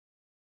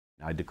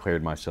I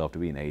declared myself to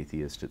be an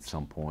atheist at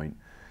some point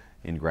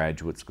in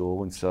graduate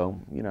school, and so,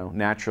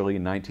 naturally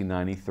in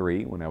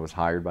 1993, when I was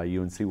hired by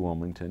UNC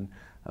Wilmington,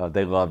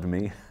 they loved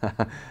me.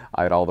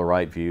 I had all the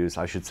right views.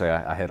 I should say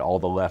I had all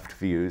the left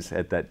views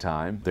at that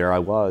time. There I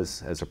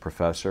was as a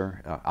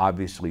professor,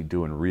 obviously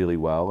doing really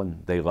well,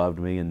 and they loved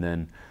me. And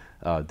then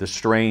the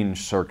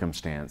strange set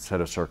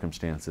of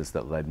circumstances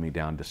that led me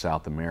down to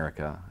South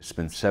America. I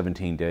spent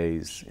 17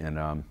 days in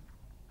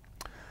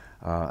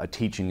a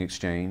teaching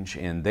exchange,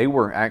 and they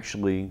were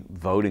actually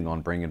voting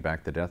on bringing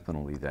back the death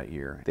penalty that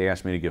year. They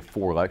asked me to give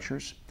 4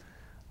 lectures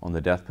on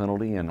the death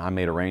penalty, and I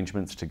made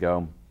arrangements to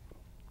go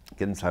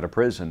get inside a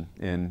prison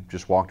and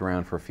just walked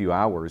around for a few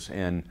hours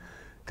and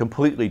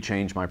completely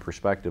changed my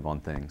perspective on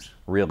things,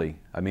 really.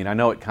 I mean, I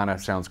know it kind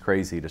of sounds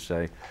crazy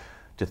to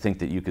think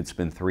that you could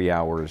spend 3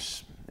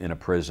 hours in a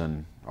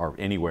prison or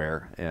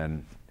anywhere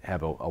and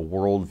have a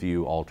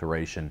worldview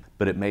alteration,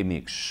 but it made me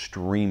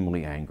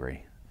extremely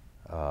angry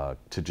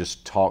to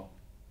just talk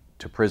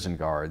to prison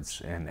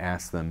guards and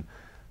ask them,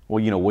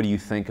 well, what do you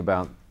think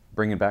about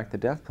bringing back the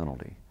death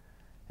penalty?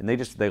 And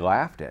they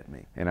laughed at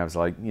me. And I was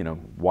like,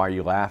 why are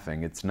you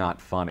laughing? It's not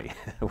funny.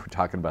 We're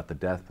talking about the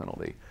death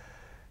penalty.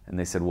 And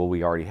they said, well,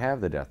 we already have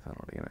the death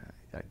penalty.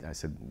 And I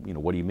said,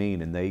 what do you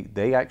mean? And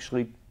they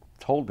actually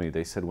told me,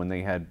 they said when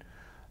they had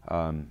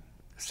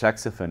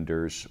sex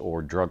offenders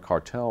or drug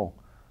cartel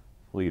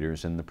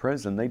leaders in the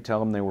prison, they'd tell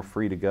them they were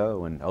free to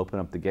go and open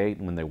up the gate,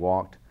 and when they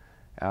walked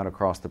out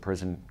across the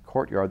prison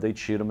courtyard, they'd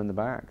shoot them in the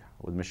back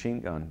with a machine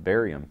gun,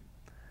 bury them,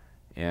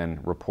 and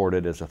report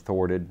it as a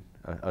thwarted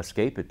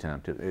escape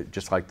attempt,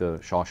 just like the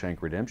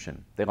Shawshank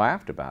Redemption. They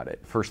laughed about it.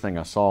 First thing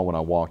I saw when I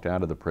walked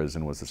out of the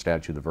prison was the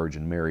statue of the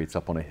Virgin Mary. It's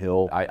up on a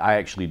hill. I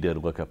actually did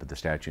look up at the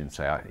statue and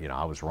say,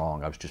 I was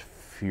wrong. I was just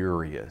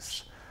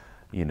furious,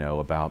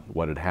 about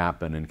what had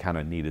happened and kind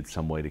of needed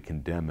some way to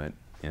condemn it.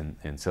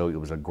 And so it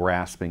was a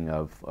grasping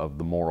of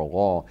the moral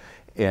law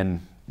and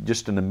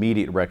just an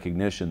immediate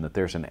recognition that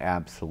there's an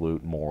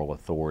absolute moral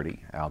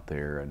authority out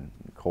there, and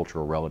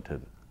cultural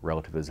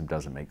relativism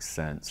doesn't make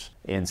sense.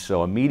 And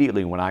so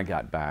immediately when I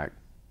got back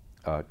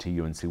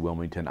to UNC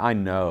Wilmington, I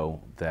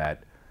know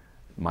that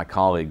my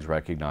colleagues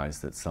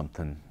recognized that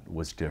something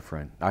was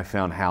different. I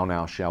found How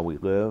Now Shall We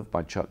Live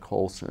by Chuck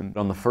Colson.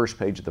 On the first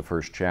page of the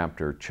first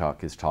chapter,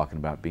 Chuck is talking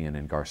about being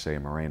in Garcia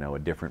Moreno, a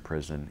different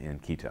prison in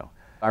Quito.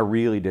 I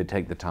really did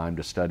take the time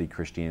to study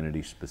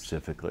Christianity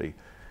specifically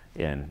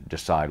and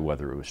decide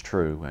whether it was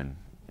true,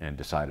 and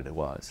decided it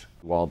was.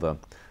 While the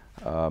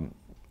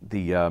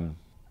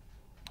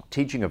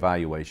teaching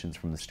evaluations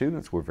from the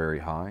students were very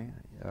high,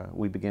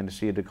 we began to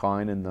see a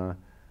decline in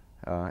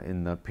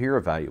the peer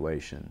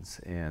evaluations,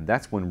 and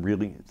that's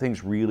when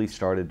things really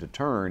started to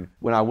turn.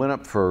 When I went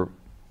up for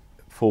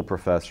full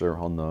professor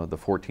on the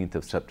 14th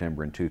of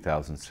September in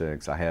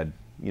 2006, I had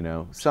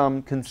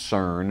some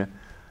concern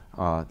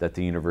that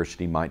the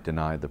university might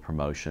deny the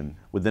promotion.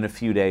 Within a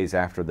few days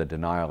after the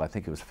denial, I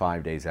think it was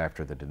 5 days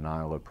after the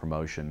denial of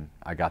promotion,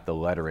 I got the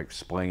letter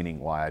explaining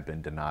why I'd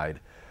been denied,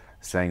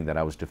 saying that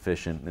I was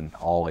deficient in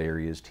all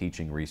areas,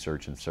 teaching,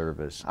 research, and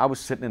service. I was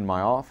sitting in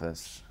my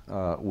office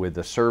with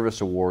the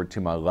service award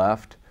to my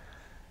left,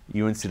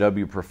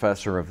 UNCW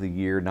Professor of the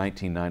Year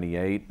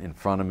 1998 in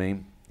front of me,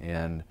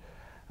 and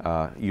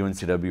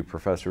UNCW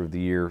Professor of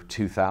the Year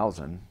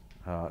 2000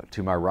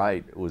 to my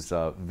right. It was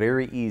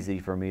very easy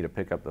for me to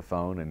pick up the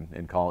phone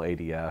and call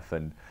ADF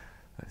and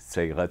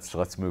say,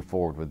 let's move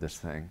forward with this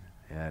thing.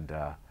 And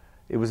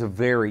it was a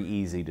very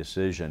easy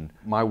decision.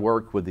 My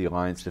work with the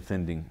Alliance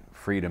Defending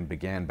Freedom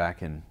began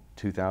back in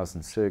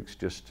 2006.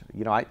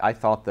 I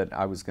thought that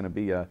I was going to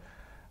be an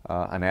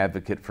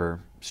advocate for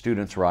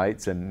students'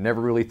 rights, and never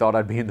really thought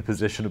I'd be in the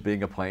position of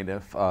being a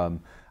plaintiff. I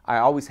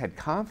always had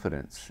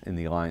confidence in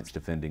the Alliance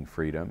Defending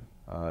Freedom.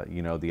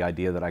 The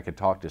idea that I could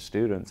talk to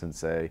students and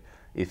say,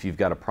 if you've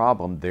got a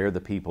problem, they're the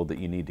people that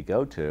you need to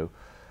go to.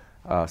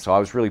 So I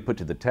was really put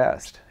to the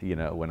test.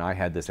 When I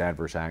had this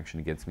adverse action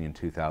against me in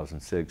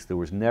 2006, there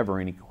was never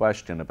any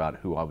question about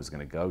who I was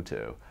going to go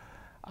to.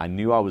 I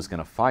knew I was going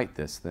to fight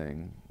this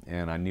thing,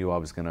 and I knew I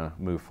was going to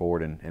move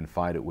forward and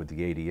fight it with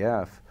the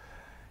ADF.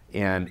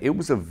 And it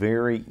was a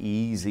very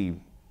easy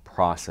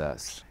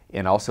process.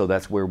 And also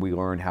that's where we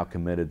learned how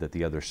committed that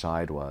the other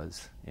side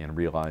was, and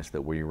realized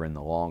that we were in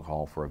the long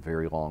haul for a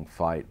very long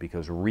fight,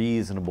 because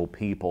reasonable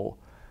people,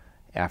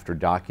 after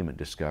document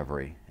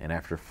discovery and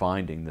after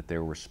finding that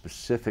there were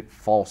specific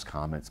false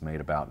comments made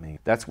about me,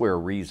 that's where a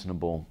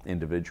reasonable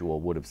individual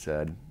would have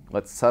said,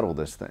 let's settle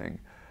this thing.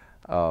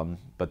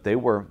 But they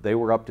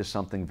were up to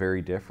something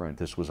very different.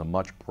 This was a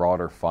much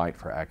broader fight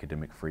for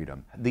academic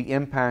freedom. The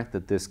impact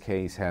that this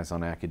case has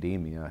on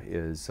academia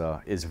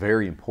is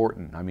very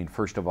important. I mean,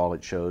 first of all,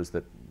 it shows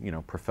that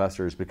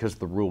professors, because of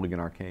the ruling in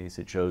our case,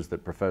 it shows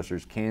that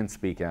professors can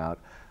speak out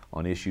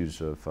on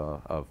issues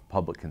of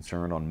public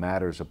concern, on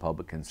matters of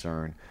public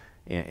concern,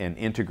 and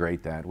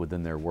integrate that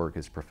within their work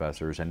as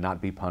professors and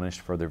not be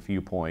punished for their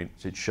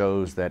viewpoints. It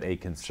shows that a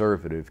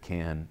conservative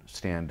can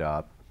stand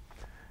up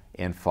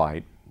and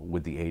fight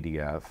with the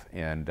ADF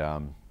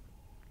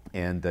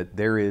and that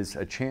there is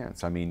a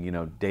chance. I mean, you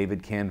know,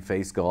 David can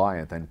face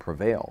Goliath and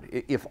prevail.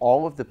 If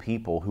all of the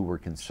people who were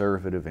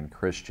conservative and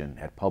Christian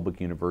at public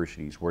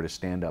universities were to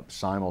stand up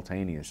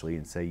simultaneously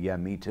and say, yeah,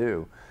 me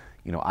too,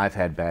 you know, I've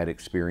had bad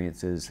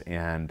experiences,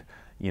 and,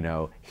 you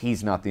know,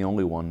 he's not the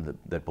only one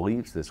that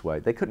believes this way,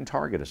 they couldn't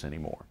target us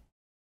anymore.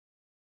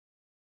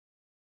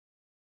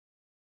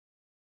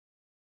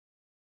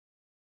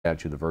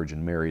 Statue of the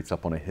Virgin Mary, it's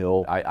up on a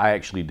hill. I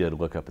actually did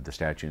look up at the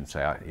statue and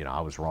say, you know,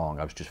 I was wrong.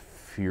 I was just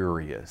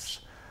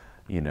furious,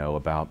 you know,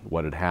 about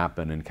what had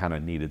happened, and kind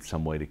of needed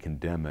some way to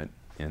condemn it.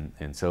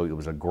 And so it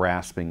was a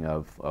grasping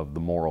of the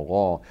moral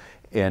law,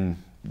 and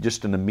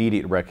just an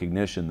immediate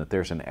recognition that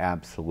there's an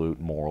absolute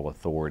moral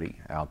authority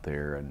out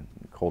there, and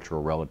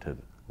cultural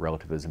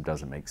relativism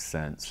doesn't make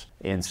sense.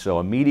 And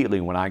so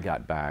immediately when I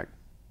got back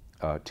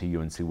to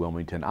UNC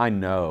Wilmington, I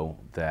know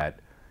that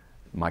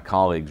my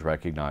colleagues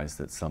recognized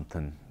that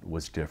something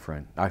was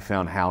different. I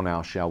found How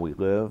Now Shall We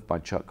Live by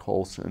Chuck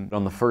Colson.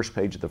 On the first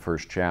page of the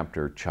first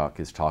chapter, Chuck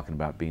is talking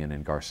about being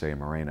in Garcia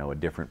Moreno, a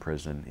different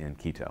prison in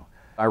Quito.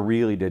 I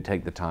really did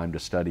take the time to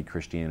study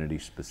Christianity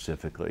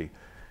specifically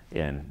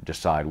and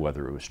decide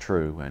whether it was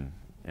true,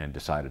 and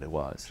decided it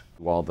was.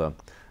 While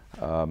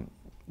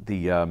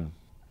in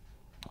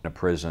a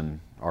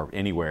prison or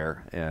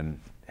anywhere and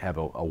have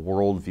a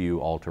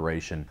worldview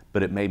alteration,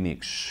 but it made me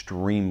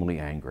extremely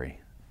angry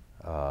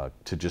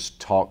to just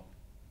talk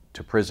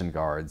to prison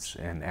guards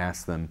and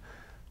ask them,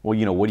 well,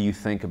 you know, what do you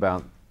think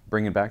about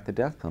bringing back the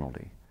death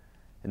penalty?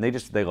 And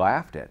they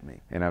laughed at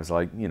me. And I was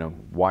like, you know,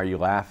 why are you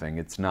laughing?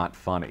 It's not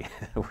funny.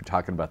 We're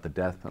talking about the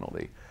death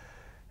penalty.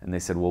 And they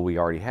said, well, we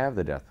already have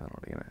the death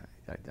penalty.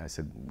 And I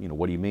said, you know,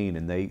 what do you mean?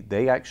 And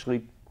they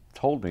actually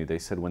told me, they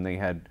said when they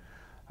had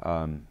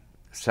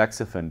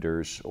sex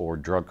offenders or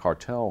drug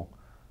cartel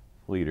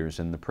leaders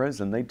in the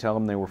prison, they'd tell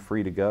them they were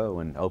free to go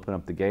and open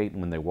up the gate,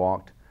 and when they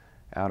walked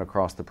out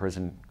across the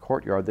prison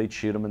courtyard, they'd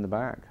shoot them in the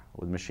back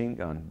with a machine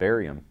gun,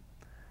 bury them,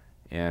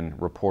 and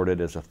report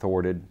it as a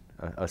thwarted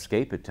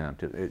escape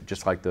attempt,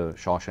 just like the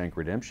Shawshank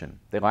Redemption.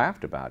 They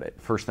laughed about it.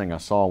 First thing I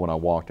saw when I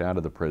walked out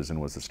of the prison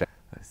was the staff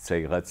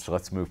say,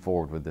 let's move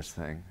forward with this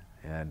thing.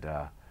 And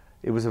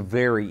it was a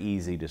very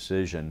easy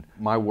decision.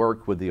 My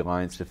work with the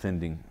Alliance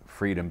Defending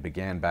Freedom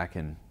began back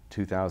in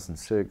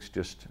 2006.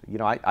 Just, you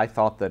know, I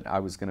thought that I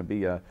was going to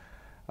be an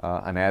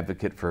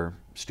advocate for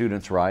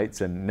students' rights,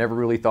 and never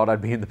really thought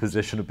I'd be in the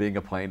position of being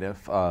a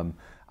plaintiff.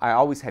 I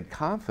always had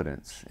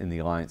confidence in the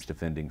Alliance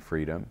Defending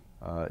Freedom.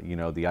 You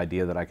know, the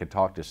idea that I could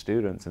talk to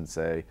students and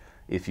say,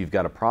 if you've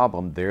got a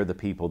problem, they're the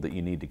people that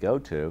you need to go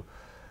to.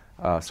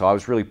 So I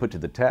was really put to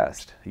the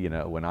test. You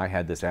know, when I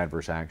had this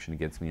adverse action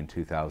against me in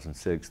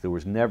 2006, there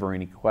was never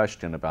any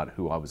question about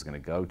who I was going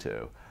to go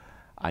to.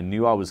 I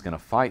knew I was going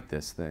to fight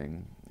this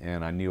thing,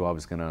 and I knew I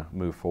was going to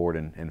move forward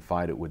and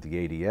fight it with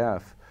the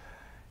ADF.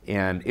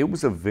 And it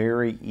was a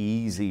very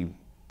easy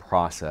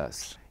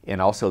process.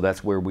 And also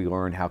that's where we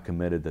learned how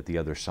committed that the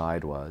other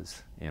side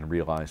was, and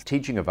realized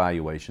teaching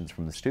evaluations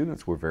from the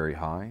students were very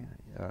high.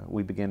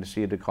 We began to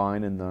see a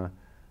decline in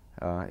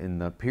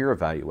the peer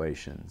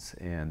evaluations.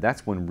 And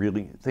that's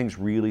when things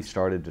really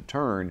started to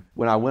turn.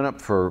 When I went up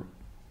for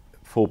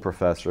full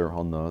professor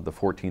on the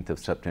 14th of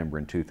September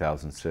in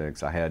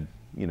 2006, I had,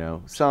 you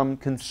know, some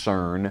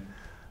concern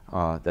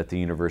that the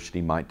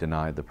university might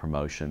deny the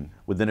promotion.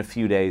 Within a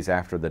few days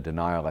after the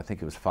denial, I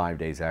think it was 5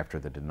 days after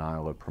the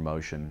denial of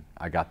promotion,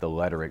 I got the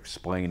letter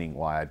explaining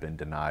why I'd been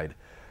denied,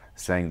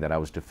 saying that I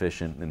was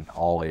deficient in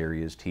all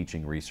areas,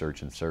 teaching,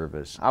 research, and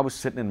service. I was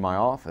sitting in my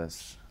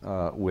office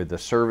with the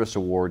service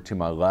award to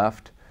my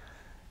left,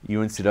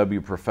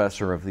 UNCW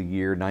Professor of the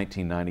Year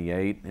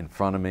 1998 in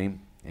front of me,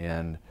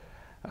 and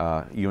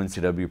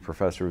UNCW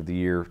Professor of the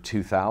Year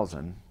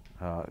 2000.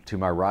 To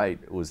my right.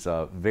 It was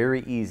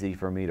very easy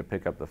for me to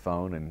pick up the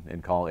phone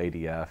and call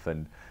ADF,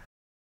 and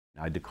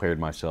I declared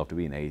myself to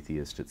be an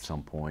atheist at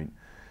some point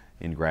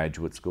in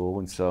graduate school.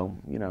 And so,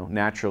 you know,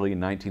 naturally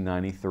in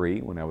 1993,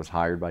 when I was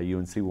hired by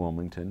UNC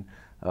Wilmington,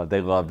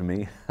 they loved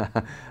me.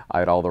 I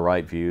had all the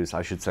right views.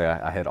 I should say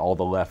I had all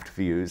the left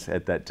views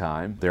at that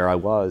time. There I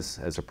was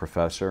as a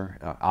professor,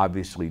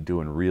 obviously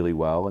doing really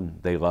well,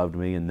 and they loved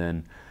me. And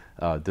then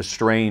the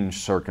strange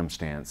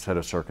set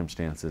of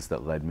circumstances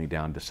that led me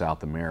down to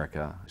South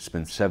America.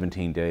 Spent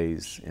 17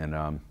 days in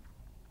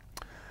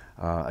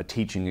a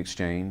teaching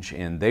exchange,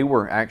 and they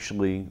were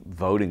actually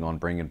voting on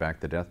bringing back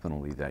the death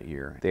penalty that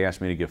year. They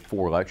asked me to give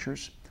 4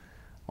 lectures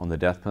on the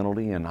death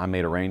penalty, and I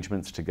made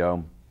arrangements to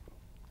go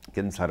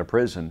get inside a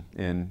prison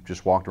and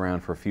just walked around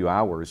for a few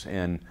hours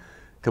and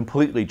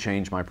completely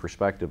changed my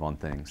perspective on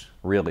things,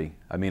 really.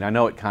 I mean, I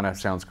know it kind of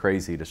sounds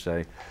crazy to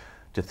say,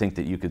 to think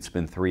that you could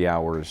spend 3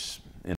 hours